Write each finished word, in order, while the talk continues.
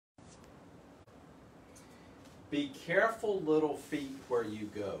Be careful, little feet, where you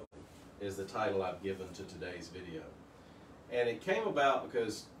go, is the title I've given to today's video. And it came about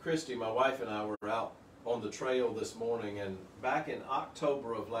because Christy, my wife, and I were out on the trail this morning, and back in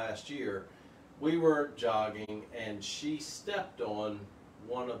October of last year, we were jogging, and she stepped on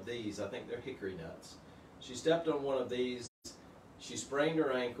one of these. I think they're hickory nuts. She stepped on one of these. She sprained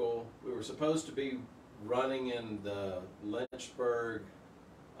her ankle. We were supposed to be running in the Lynchburg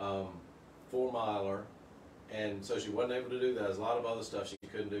 4-miler, and so she wasn't able to do that. There's a lot of other stuff she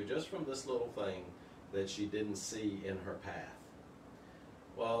couldn't do just from this little thing that she didn't see in her path.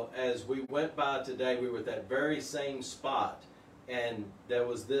 Well, as we went by today, we were at that very same spot, and there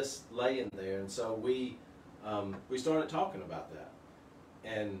was this laying there, and so we started talking about that,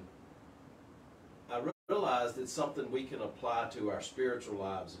 and I realized it's something we can apply to our spiritual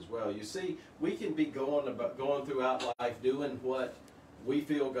lives as well. You see, we can be going throughout life doing what we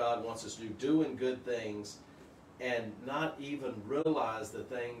feel God wants us to do, doing good things, and not even realize the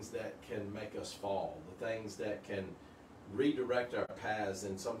things that can make us fall, the things that can redirect our paths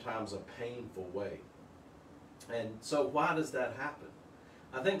in sometimes a painful way. And so why does that happen?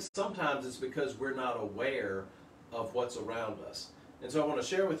 I think sometimes it's because we're not aware of what's around us. And so I want to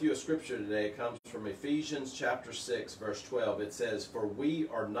share with you a scripture today. It comes from Ephesians chapter 6, verse 12. It says, "For we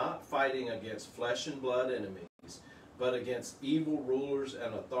are not fighting against flesh and blood enemies, but against evil rulers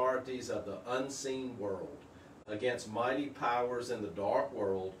and authorities of the unseen world, against mighty powers in the dark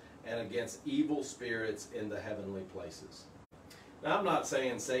world, and against evil spirits in the heavenly places." Now, I'm not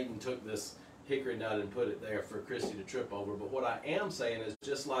saying Satan took this hickory nut and put it there for Christy to trip over, but what I am saying is,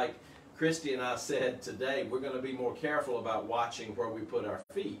 just like Christy and I said today, we're going to be more careful about watching where we put our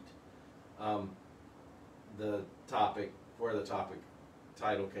feet. Where the topic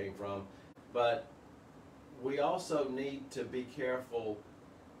title came from, but we also need to be careful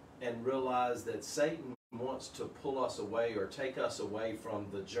and realize that Satan wants to pull us away or take us away from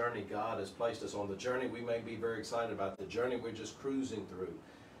the journey God has placed us on, the journey we may be very excited about, the journey we're just cruising through.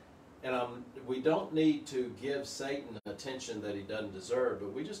 And we don't need to give Satan attention that he doesn't deserve,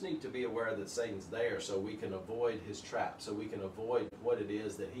 but we just need to be aware that Satan's there so we can avoid his trap, so we can avoid what it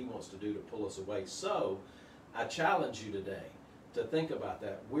is that he wants to do to pull us away. So I challenge you today to think about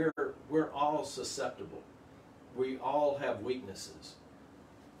that. We're all susceptible. We all have weaknesses.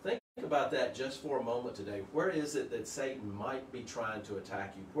 Think about that just for a moment today. Where is it that Satan might be trying to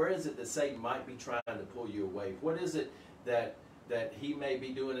attack you? Where is it that Satan might be trying to pull you away? What is it that he may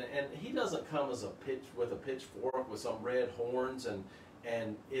be doing? And he doesn't come with a pitchfork with some red horns,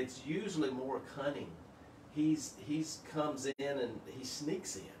 and it's usually more cunning. He's comes in and he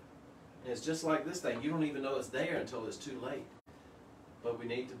sneaks in. And it's just like this thing. You don't even know it's there until it's too late. But we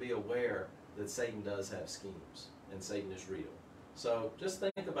need to be aware that Satan does have schemes, and Satan is real. So just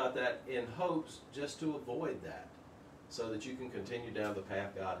think about that in hopes just to avoid that, so that you can continue down the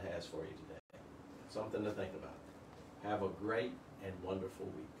path God has for you today. Something to think about. Have a great and wonderful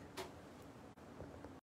week.